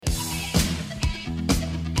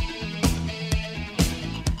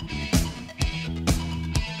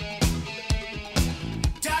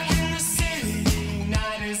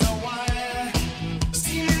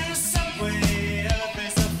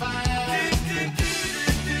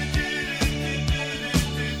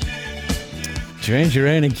Duran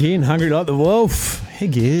Duran again, hungry like the wolf.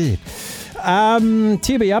 Good. TB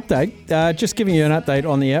update. Just giving you an update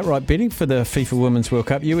on the outright betting for the FIFA Women's World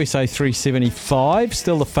Cup. USA 375,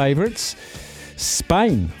 still the favourites.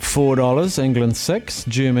 Spain $4, England 6,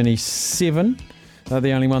 Germany 7. They're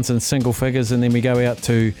the only ones in single figures, and then we go out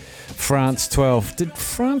to France 12. Did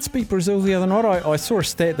France beat Brazil the other night? I saw a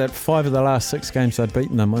stat that 5 of the last 6 games they'd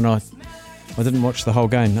beaten them, and I didn't watch the whole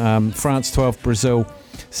game. France 12, Brazil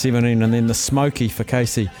 17, and then the smoky for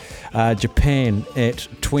Casey, Japan at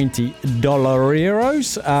 $20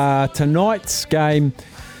 euros. Tonight's game,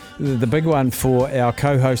 the big one for our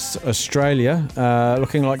co-hosts, Australia,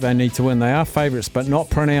 looking like they need to win. They are favourites, but not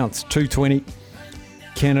pronounced. 220,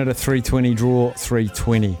 Canada 320, draw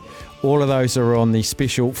 320. All of those are on the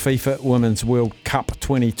special FIFA Women's World Cup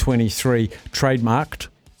 2023 trademarked.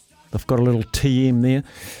 They've got a little TM there.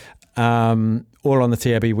 All on the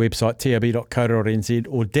TRB website, trb.co.nz,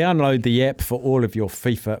 or download the app for all of your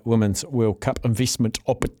FIFA Women's World Cup investment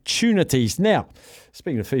opportunities. Now,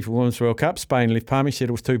 speaking of FIFA Women's World Cup, Spain left Palmy, said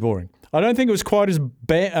it was too boring. I don't think it was quite as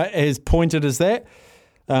pointed as that.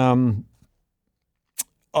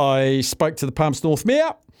 I spoke to the Palmerston North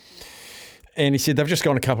Mayor, and he said they've just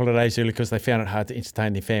gone a couple of days early because they found it hard to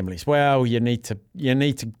entertain their families. Well, you're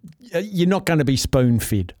not going to be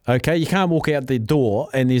spoon-fed, okay? You can't walk out the door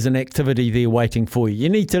and there's an activity there waiting for you. You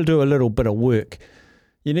need to do a little bit of work.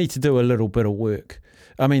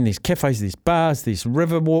 I mean, there's cafes, there's bars, there's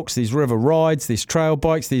river walks, there's river rides, there's trail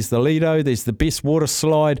bikes, there's the Lido, there's the best water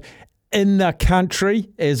slide in the country,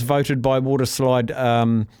 as voted by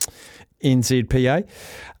Waterslide NZPA.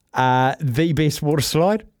 The best water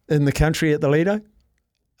slide in the country at the Lido.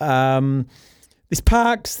 There's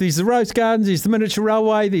parks, there's the Rose Gardens, there's the Miniature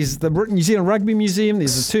Railway, there's the New Zealand Rugby Museum,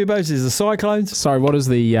 there's the Turbos, there's the Cyclones. Sorry, what does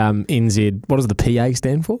the what does the PA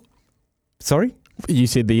stand for? Sorry? You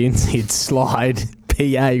said the NZ slide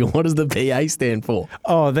PA. What does the PA stand for?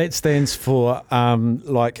 Oh, that stands for,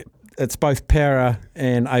 it's both para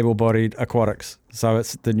and able-bodied aquatics. So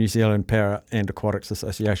it's the New Zealand Para and Aquatics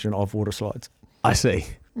Association of Water Slides. I see.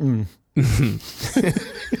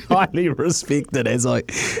 Highly respected, as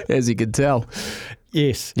you can tell.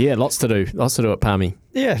 Yes. Yeah, lots to do at Palmy.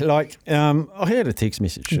 Yeah, I had a text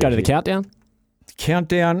message. Go to the countdown.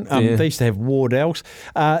 They used to have Wardell's.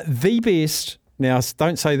 The best, now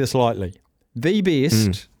don't say this lightly, the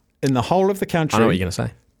best in the whole of the country. I know what you're going to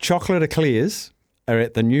say. Chocolate eclairs are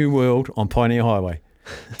at the New World on Pioneer Highway.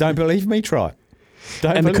 Don't believe me? Try it.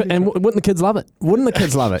 Wouldn't the kids love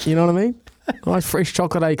it? You know what I mean? Nice fresh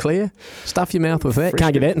chocolate eclair. Stuff your mouth with that.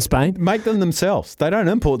 Can't get that in Spain. Make them themselves. They don't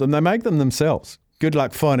import them. They make them themselves. Good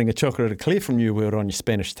luck finding a chocolate eclair from New World on your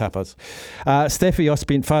Spanish tapas. Staffy, I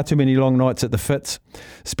spent far too many long nights at the Fitz,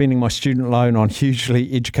 spending my student loan on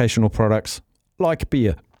hugely educational products like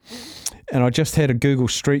beer. And I just had a Google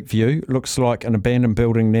Street View. Looks like an abandoned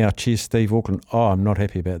building now. Cheers, Steve Auckland. Oh, I'm not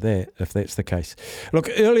happy about that, if that's the case. Look,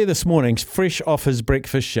 earlier this morning, fresh off his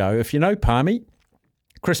breakfast show, if you know Palmy,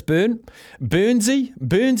 Chris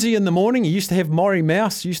Burnsy in the morning. He used to have Maury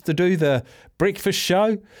Mouse, used to do the breakfast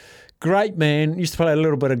show. Great man, used to play a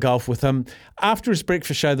little bit of golf with him. After his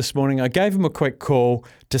breakfast show this morning, I gave him a quick call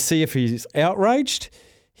to see if he's outraged.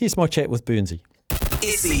 Here's my chat with Burnsy.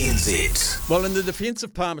 SENZ. Well, in the defence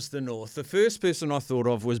of Palmerston North, the first person I thought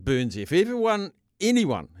of was Burnsy. If anyone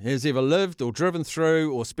has ever lived or driven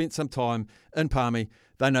through or spent some time in Palmy,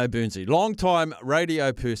 they know Burnsy. Long-time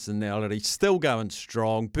radio personality, still going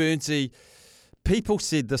strong. Burnsy, people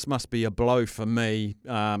said this must be a blow for me.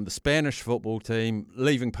 The Spanish football team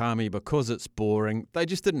leaving Palmy because it's boring. They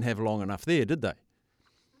just didn't have long enough there, did they?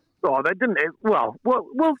 Oh, they didn't. Well,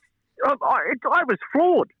 I was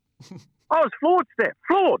floored. I was floored, Steph.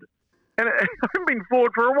 Floored. And I've been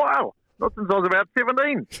floored for a while. Not since I was about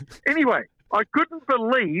 17. Anyway, I couldn't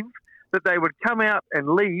believe that they would come out and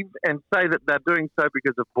leave and say that they're doing so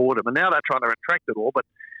because of boredom. And now they're trying to retract it all. But,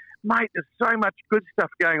 mate, there's so much good stuff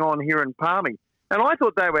going on here in Palmy. And I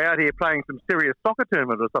thought they were out here playing some serious soccer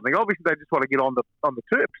tournament or something. Obviously, they just want to get on the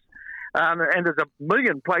terps. And there's a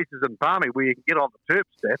million places in Palmy where you can get on the terps,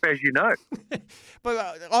 Steph, as you know.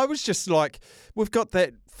 But I was just like, we've got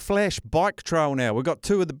that flash bike trail now. We've got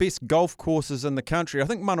two of the best golf courses in the country. I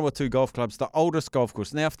think Manawatu Golf Club's the oldest golf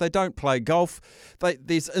course. Now, if they don't play golf,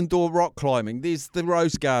 there's indoor rock climbing. There's the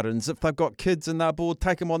Rose Gardens. If they've got kids and they're bored,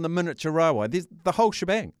 take them on the Miniature Railway. There's the whole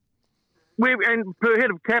shebang. And per head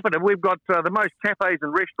of capita, we've got the most cafes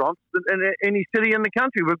and restaurants in any city in the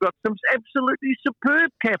country. We've got some absolutely superb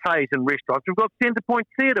cafes and restaurants. We've got Centrepoint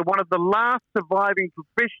Theatre, one of the last surviving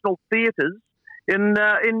professional theatres in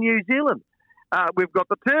New Zealand. We've got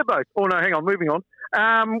the Turbos. Oh, no, hang on, moving on.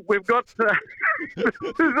 We've got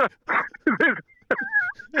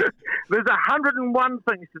there's 101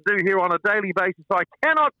 things to do here on a daily basis. I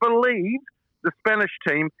cannot believe the Spanish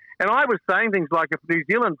team. And I was saying things like, if New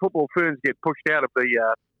Zealand football ferns get pushed out of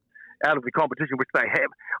the competition, which they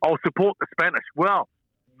have, I'll support the Spanish. Well,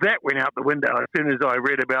 that went out the window as soon as I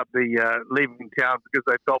read about the leaving town because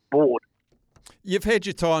they felt bored. You've had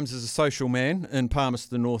your times as a social man in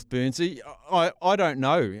Palmerston, North Bernsey. I don't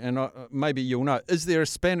know, and maybe you'll know. Is there a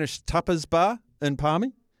Spanish tapas bar in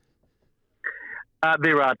Palmy?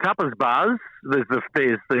 There are tapas bars. There's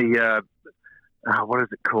the what is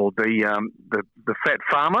it called? The Fat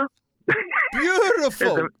Farmer.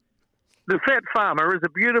 Beautiful. The Fat Farmer is a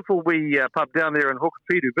beautiful wee pub down there in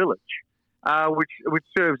Hokiwhitu Village, which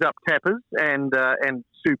serves up tapas and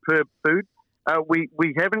superb food.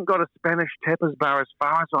 We haven't got a Spanish tapas bar as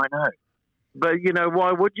far as I know, but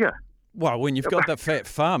why would you? Well, when you've got the Fat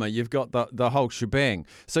Farmer, you've got the whole shebang.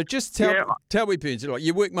 So just tell me, Burns, like,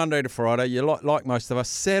 you work Monday to Friday, you're like most of us.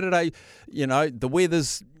 Saturday, the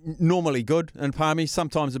weather's normally good in Palmy,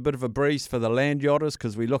 sometimes a bit of a breeze for the land yachters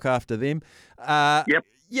because we look after them. Yep.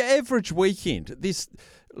 Your average weekend,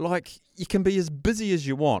 you can be as busy as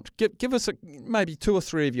you want. Give us maybe 2 or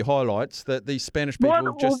 3 of your highlights that these Spanish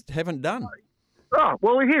people just haven't done. Oh,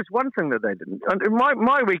 well, here's one thing that they didn't.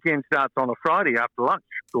 My weekend starts on a Friday after lunch,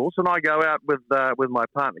 of course, and I go out with my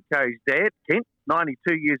partner Kay's dad, Kent,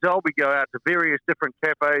 92 years old. We go out to various different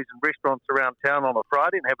cafes and restaurants around town on a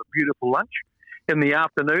Friday and have a beautiful lunch. In the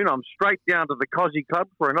afternoon, I'm straight down to the Cosy Club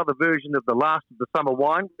for another version of the last of the summer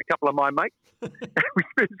wine with a couple of my mates. We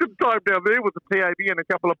spend some time down there with the TAB and a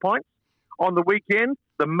couple of pints. On the weekend,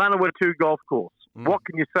 the Manawatu Golf Course. What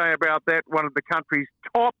can you say about that? One of the country's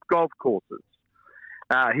top golf courses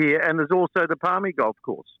here, and there's also the Palmy Golf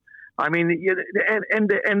Course. I mean, and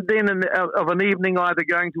then of an evening, either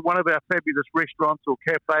going to one of our fabulous restaurants or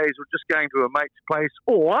cafes, or just going to a mate's place,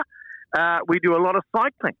 or we do a lot of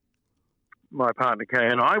cycling. My partner Kay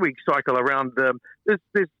and I, we cycle around.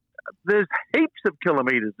 There's heaps of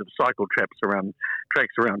kilometres of cycle tracks around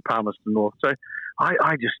Palmerston North. So I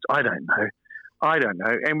don't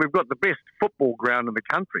know. And we've got the best football ground in the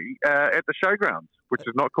country at the showgrounds, which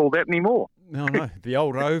is not called that anymore. No, the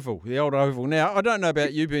old oval. Now, I don't know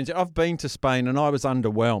about you, Burns. I've been to Spain and I was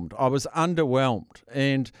underwhelmed.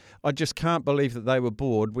 And I just can't believe that they were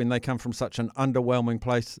bored when they come from such an underwhelming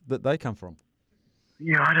place that they come from.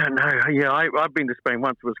 Yeah, I don't know. Yeah, I've been to Spain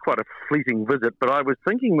once. It was quite a fleeting visit, but I was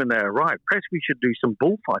thinking when they arrived, perhaps we should do some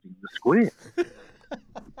bullfighting in the square.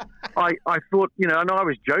 I thought, and I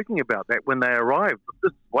was joking about that when they arrived.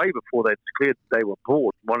 This is way before they'd declared they were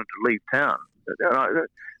bored and wanted to leave town.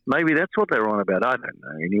 Maybe that's what they were on about. I don't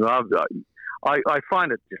know. Anyway, I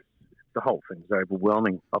find it just, the whole thing's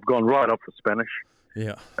overwhelming. I've gone right off the Spanish.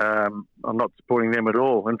 Yeah. I'm not supporting them at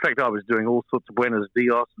all. In fact, I was doing all sorts of buenos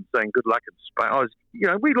dias and saying good luck in Spain.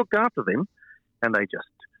 We looked after them, and they just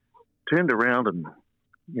turned around and,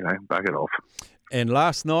 buggered off. And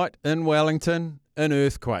last night in Wellington, an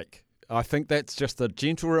earthquake. I think that's just a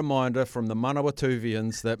gentle reminder from the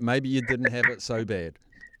Manawatuvians that maybe you didn't have it so bad.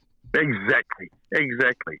 Exactly.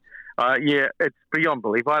 Yeah, it's beyond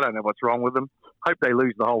belief. I don't know what's wrong with them. Hope they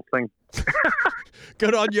lose the whole thing.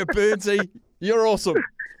 Good on you, Burnsy. You're awesome.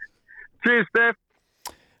 Cheers, Steph.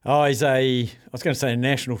 Oh, he's I was going to say a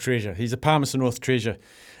national treasure. He's a Palmerston North treasure,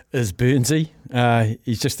 is Burnsy.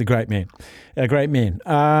 He's just a great man.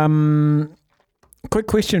 Quick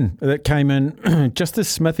question that came in just as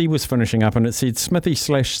Smithy was finishing up, and it said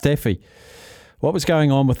Smithy/Staffy. What was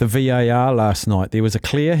going on with the VAR last night? There was a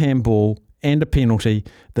clear handball and a penalty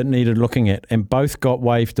that needed looking at, and both got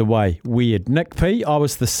waved away. Weird. Nick P, I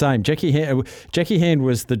was the same. Jackie Hand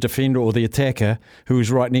was the defender or the attacker who was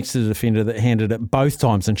right next to the defender that handed it both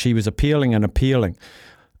times, and she was appealing.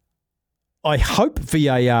 I hope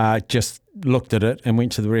VAR just looked at it and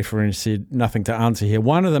went to the referee and said nothing to answer here.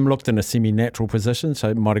 One of them looked in a semi-natural position, so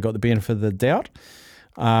it might have got the benefit of the doubt.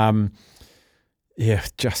 Yeah,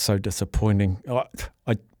 just so disappointing.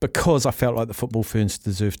 Because I felt like the football ferns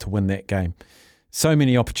deserved to win that game. So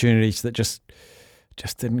many opportunities that just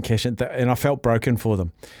didn't cash it, and I felt broken for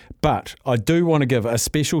them. But I do want to give a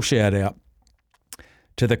special shout out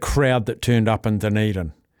to the crowd that turned up in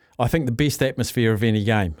Dunedin. I think the best atmosphere of any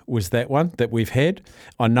game was that one that we've had.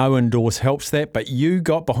 I know indoors helps that, but you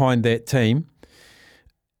got behind that team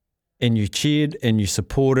and you cheered and you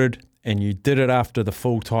supported and you did it after the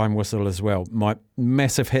full-time whistle as well. My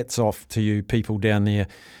massive hats off to you people down there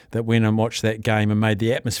that went and watched that game and made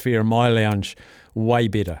the atmosphere in my lounge way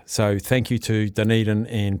better. So thank you to Dunedin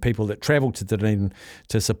and people that travelled to Dunedin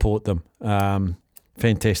to support them.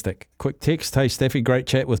 Fantastic. Quick text, hey Staffy, great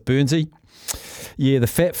chat with Burnsy. Yeah, the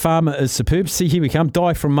Fat Farmer is superb. See, here we come.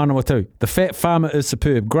 Di from Manawatu. The Fat Farmer is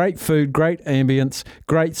superb. Great food, great ambience,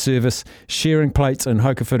 great service, sharing plates in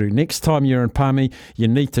Hokowhiru. Next time you're in Palmy, you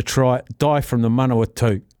need to try it. Di from the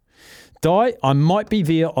Manawatu. Di, I might be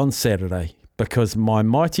there on Saturday because my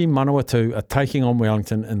mighty Manawatu are taking on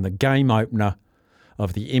Wellington in the game opener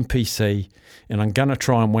of the MPC, and I'm going to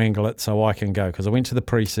try and wangle it so I can go because I went to the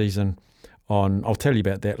pre-season I'll tell you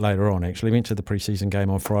about that later on, actually. Went to the pre-season game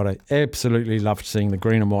on Friday. Absolutely loved seeing the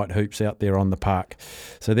green and white hoops out there on the park.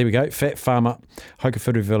 So there we go. Fat Farmer,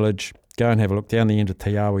 Hokowhiru Village. Go and have a look down the end of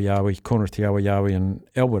Te Awayawi, corner of Te Awayawi and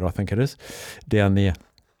Elwood, I think it is, down there.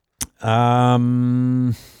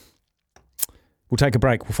 We'll take a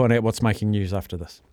break. We'll find out what's making news after this.